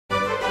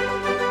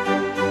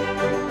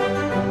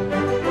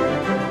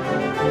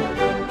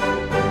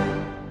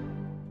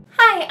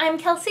I'm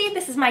Kelsey.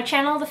 This is my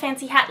channel, The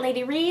Fancy Hat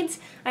Lady Reads.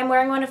 I'm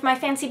wearing one of my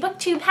fancy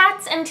booktube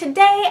hats, and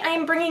today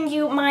I'm bringing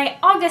you my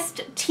August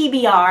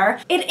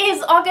TBR. It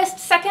is August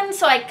 2nd,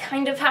 so I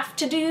kind of have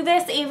to do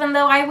this, even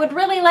though I would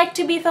really like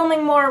to be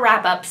filming more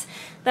wrap-ups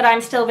that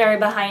I'm still very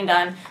behind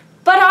on.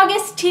 But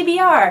August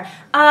TBR.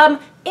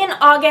 In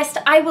August,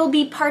 I will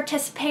be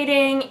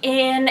participating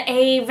in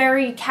a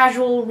very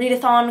casual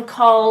readathon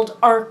called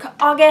Arc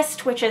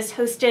August, which is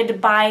hosted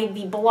by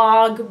the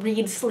blog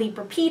Read, Sleep,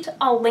 Repeat.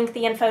 I'll link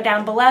the info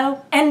down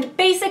below. And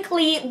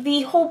basically,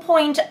 the whole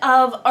point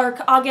of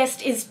Arc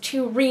August is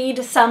to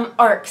read some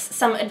ARCs,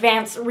 some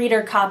advanced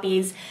reader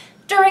copies,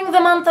 during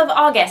the month of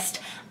August.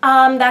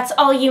 That's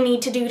all you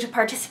need to do to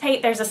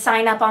participate. There's a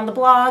sign up on the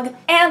blog.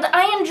 And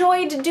I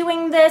enjoyed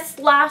doing this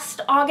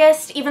last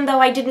August, even though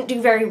I didn't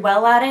do very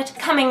well at it.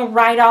 Coming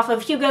right off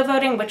of Hugo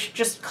voting, which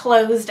just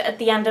closed at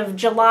the end of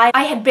July,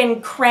 I had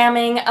been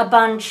cramming a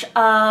bunch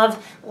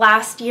of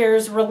last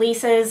year's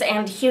releases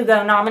and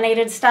Hugo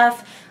nominated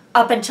stuff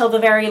up until the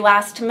very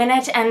last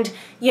minute, and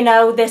you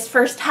know, this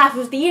first half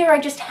of the year I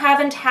just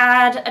haven't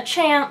had a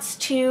chance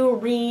to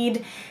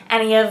read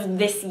any of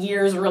this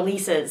year's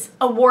releases.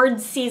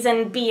 Awards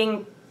season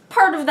being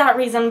part of that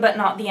reason, but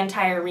not the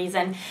entire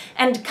reason.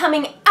 And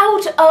coming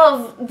out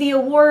of the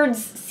awards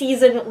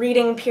season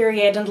reading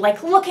period and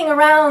like looking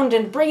around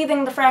and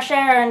breathing the fresh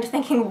air and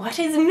thinking, what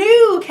is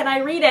new? Can I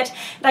read it?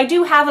 And I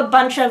do have a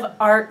bunch of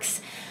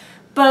ARCs,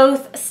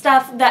 both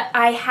stuff that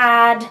I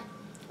had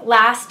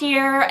last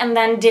year and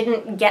then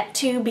didn't get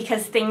to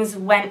because things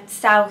went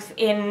south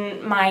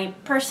in my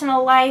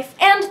personal life,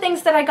 and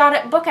things that I got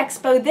at Book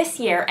Expo this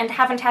year and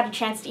haven't had a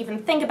chance to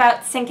even think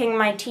about sinking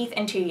my teeth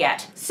into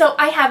yet. So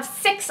I have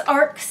 6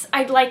 ARCs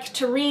I'd like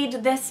to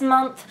read this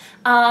month,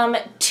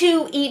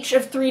 2 each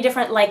of 3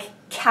 different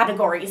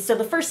categories. So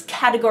the first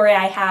category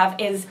I have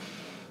is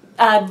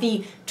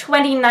the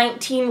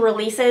 2019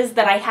 releases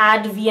that I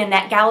had via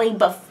NetGalley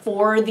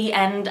before the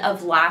end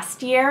of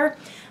last year.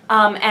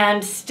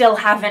 And still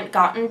haven't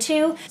gotten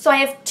to. So I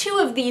have 2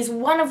 of these,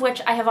 one of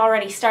which I have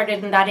already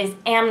started, and that is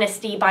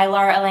Amnesty by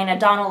Lara, Elena,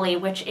 Donnelly,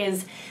 which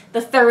is the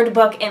 3rd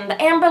book in the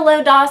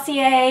Amberlow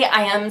dossier.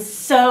 I am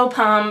so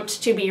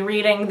pumped to be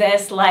reading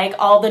this like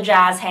all the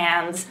jazz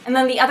hands. And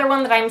then the other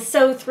one that I'm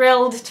so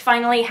thrilled to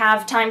finally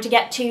have time to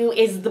get to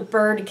is The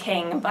Bird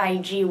King by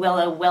G.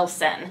 Willow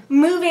Wilson.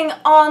 Moving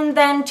on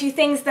then to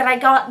things that I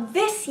got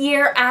this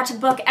year at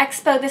Book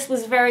Expo. This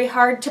was very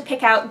hard to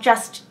pick out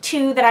just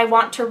 2 that I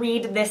want to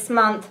read this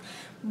month,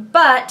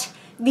 but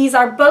these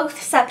are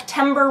both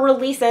September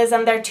releases,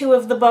 and they're 2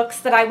 of the books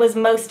that I was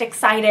most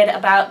excited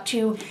about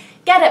to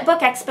get at Book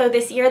Expo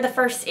this year. The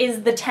first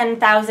is The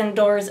 10,000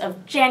 Doors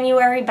of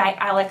January by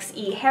Alix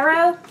E.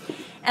 Harrow,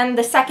 and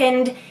the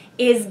second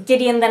is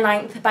Gideon the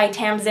Ninth by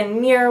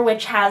Tamsyn Muir,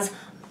 which has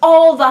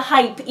all the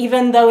hype,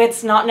 even though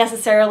it's not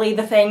necessarily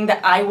the thing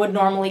that I would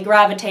normally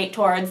gravitate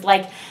towards.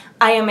 Like,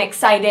 I am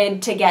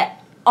excited to get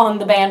on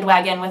the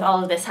bandwagon with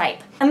all of this hype.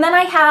 And then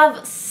I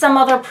have some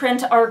other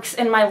print ARCs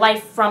in my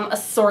life from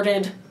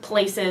assorted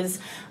places,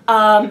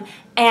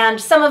 and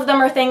some of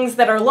them are things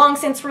that are long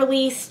since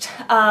released.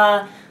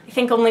 I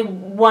think only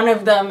one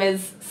of them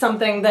is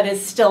something that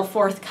is still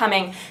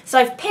forthcoming. So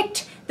I've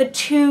picked the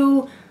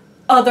 2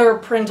 other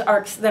print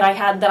ARCs that I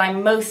had that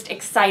I'm most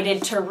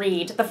excited to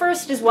read. The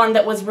first is one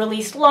that was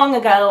released long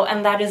ago,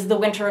 and that is The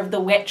Winter of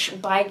the Witch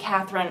by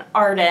Katherine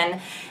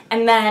Arden.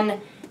 And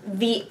then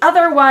the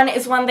other one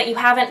is one that you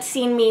haven't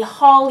seen me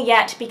haul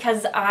yet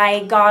because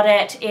I got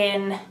it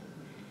in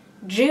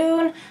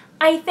June,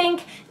 I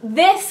think.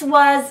 This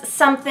was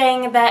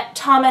something that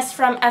Thomas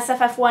from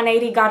SFF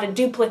 180 got a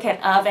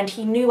duplicate of, and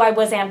he knew I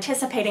was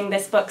anticipating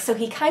this book, so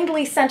he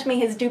kindly sent me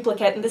his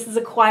duplicate, and this is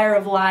A Choir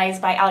of Lies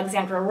by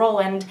Alexandra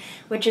Rowland,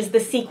 which is the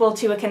sequel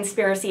to A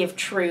Conspiracy of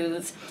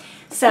Truths.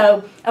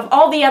 So, of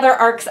all the other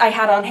ARCs I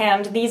had on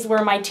hand, these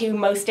were my 2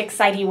 most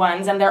exciting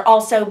ones, and they're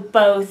also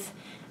both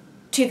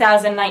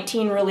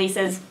 2019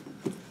 releases.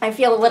 I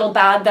feel a little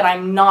bad that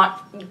I'm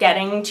not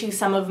getting to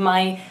some of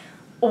my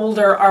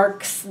older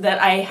ARCs that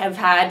I have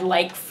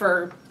had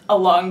for a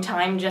long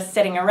time just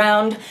sitting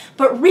around,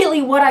 but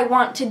really what I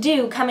want to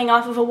do coming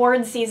off of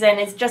awards season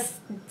is just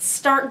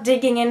start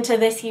digging into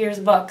this year's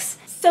books.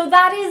 So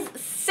that is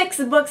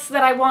 6 books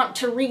that I want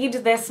to read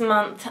this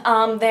month.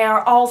 They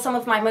are all some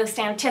of my most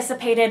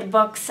anticipated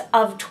books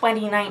of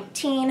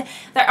 2019.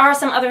 There are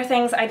some other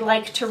things I'd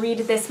like to read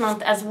this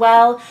month as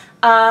well.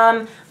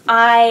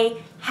 I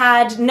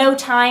had no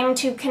time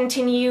to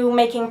continue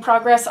making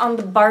progress on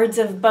The Bards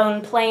of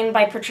Bone Plain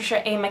by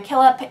Patricia A.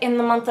 McKillip in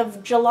the month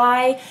of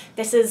July.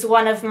 This is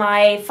one of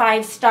my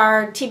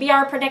 5-star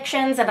TBR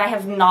predictions, and I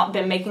have not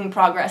been making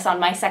progress on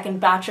my second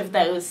batch of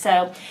those,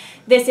 so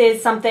this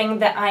is something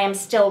that I am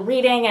still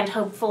reading, and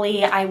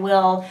hopefully I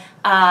will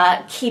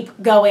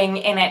keep going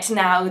in it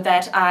now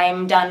that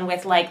I'm done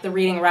with the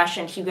reading rush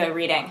and Hugo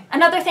reading.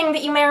 Another thing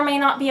that you may or may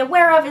not be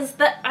aware of is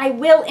that I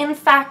will in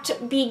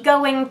fact be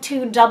going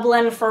to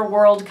Dublin for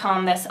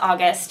Worldcon this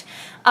August.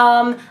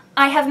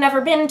 I have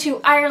never been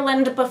to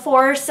Ireland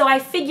before, so I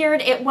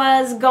figured it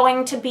was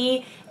going to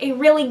be a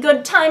really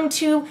good time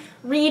to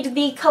read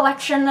the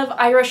collection of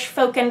Irish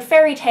folk and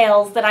fairy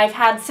tales that I've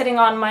had sitting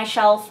on my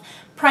shelf,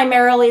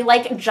 primarily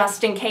like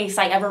just in case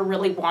I ever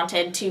really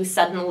wanted to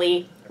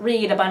suddenly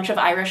read a bunch of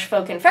Irish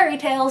folk and fairy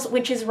tales,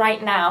 which is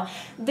right now.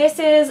 This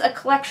is a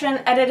collection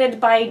edited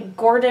by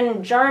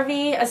Gordon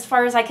Jarvie. As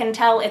far as I can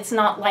tell, it's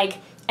not like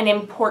an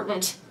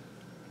important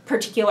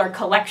particular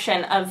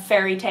collection of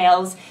fairy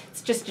tales.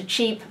 It's just a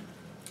cheap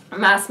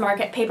mass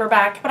market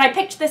paperback, but I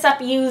picked this up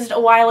used a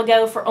while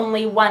ago for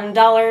only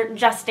 $1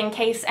 just in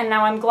case, and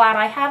now I'm glad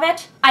I have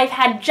it. I've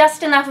had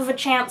just enough of a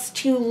chance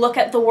to look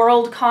at the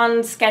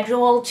Worldcon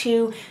schedule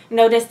to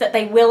notice that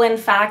they will in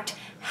fact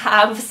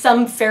have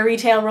some fairy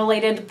tale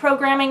related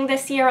programming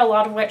this year, a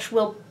lot of which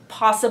will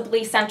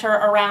possibly center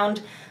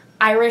around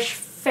Irish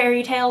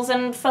fairy tales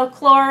and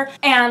folklore,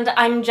 and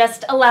I'm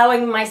just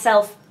allowing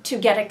myself to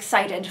get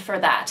excited for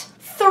that.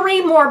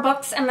 3 more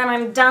books and then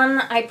I'm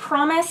done, I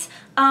promise.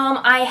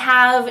 I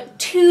have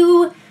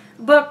 2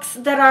 books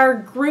that are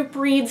group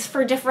reads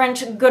for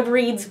different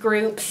Goodreads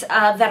groups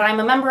that I'm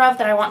a member of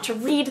that I want to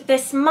read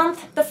this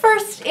month. The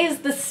first is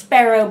The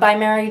Sparrow by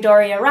Mary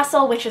Doria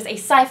Russell, which is a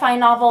sci-fi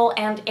novel,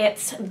 and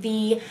it's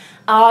the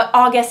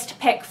August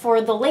pick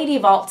for the Lady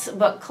Vaults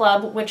book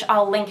club, which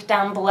I'll link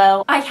down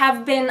below. I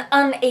have been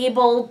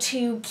unable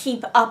to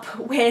keep up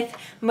with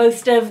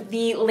most of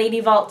the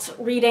Lady Vaults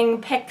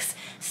reading picks,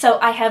 so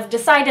I have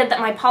decided that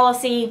my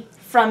policy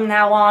from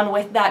now on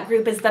with that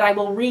group is that I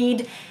will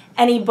read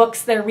any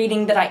books they're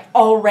reading that I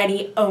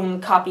already own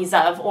copies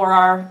of or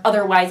are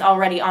otherwise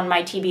already on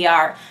my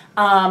TBR.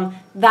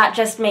 That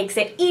just makes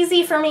it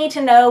easy for me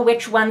to know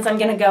which ones I'm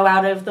going to go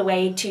out of the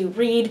way to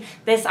read.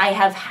 This I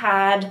have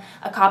had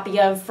a copy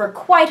of for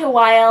quite a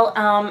while,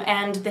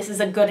 and this is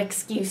a good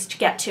excuse to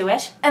get to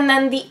it. And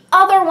then the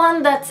other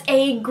one that's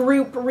a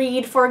group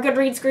read for a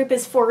Goodreads group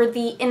is for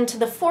the Into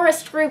the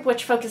Forest group,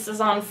 which focuses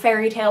on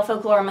fairy tale,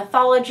 folklore,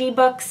 mythology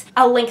books.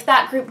 I'll link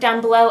that group down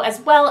below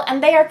as well,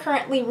 and they are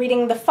currently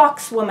reading The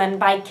Fox Woman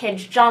by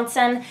Kij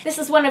Johnson. This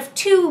is one of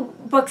 2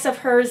 books of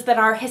hers that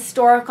are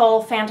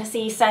historical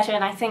fantasy set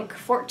in, I think,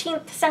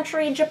 14th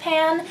century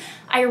Japan.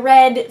 I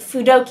read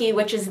Fudoki,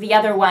 which is the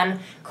other one,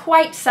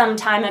 quite some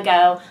time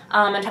ago,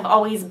 and have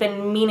always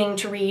been meaning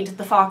to read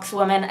The Fox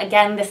Woman.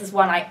 Again, this is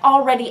one I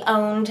already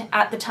owned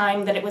at the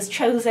time that it was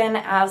chosen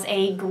as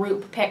a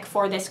group pick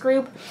for this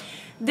group.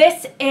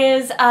 This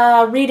is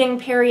a reading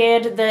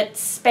period that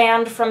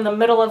spanned from the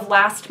middle of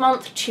last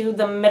month to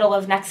the middle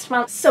of next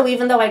month. So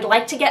even though I'd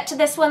like to get to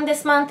this one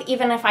this month,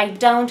 even if I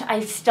don't,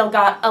 I've still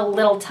got a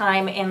little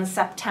time in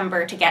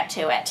September to get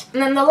to it.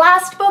 And then the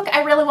last book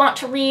I really want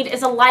to read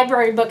is a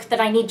library book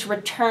that I need to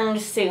return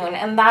soon,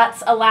 and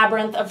that's A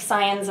Labyrinth of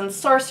Scions and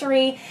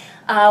Sorcery,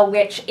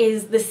 which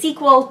is the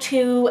sequel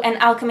to An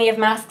Alchemy of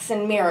Masks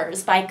and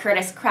Mirrors by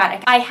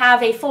Craddock. I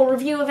have a full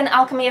review of An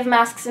Alchemy of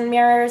Masks and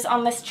Mirrors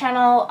on this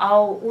channel.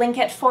 I'll link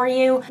it for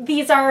you.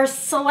 These are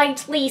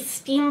slightly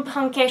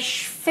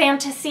steampunkish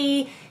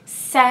fantasy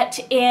set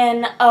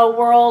in a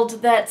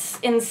world that's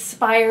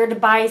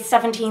inspired by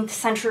 17th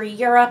century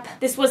Europe.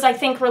 This was, I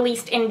think,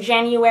 released in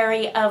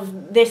January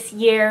of this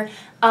year,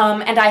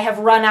 and I have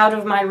run out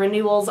of my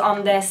renewals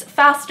on this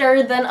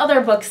faster than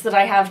other books that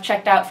I have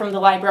checked out from the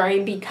library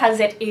because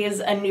it is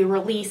a new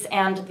release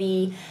and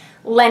the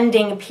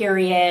lending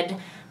period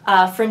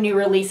for new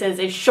releases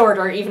is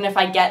shorter. Even if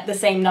I get the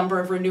same number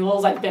of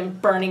renewals, I've been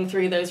burning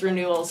through those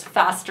renewals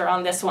faster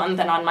on this one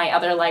than on my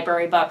other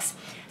library books.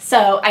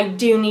 So I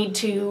do need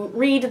to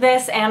read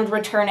this and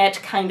return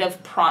it kind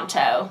of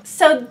pronto.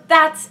 So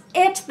that's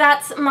it.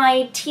 That's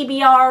my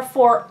TBR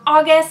for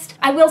August.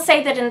 I will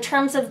say that in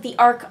terms of the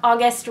ARC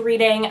August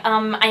reading,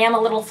 I am a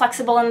little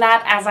flexible in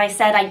that. As I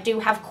said, I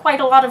do have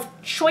quite a lot of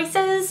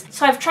choices,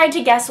 so I've tried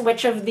to guess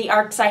which of the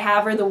ARCs I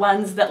have are the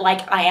ones that,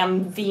 like, I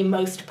am the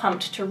most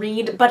pumped to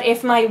read. But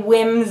if my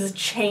whims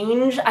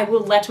change, I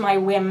will let my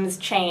whims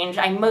change.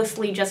 I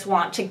mostly just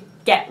want to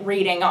get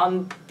reading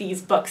on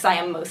these books I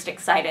am most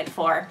excited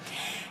for.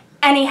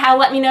 Anyhow,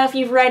 let me know if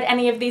you've read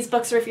any of these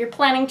books or if you're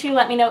planning to.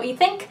 Let me know what you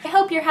think. I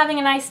hope you're having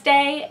a nice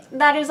day.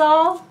 That is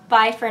all.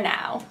 Bye for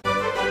now.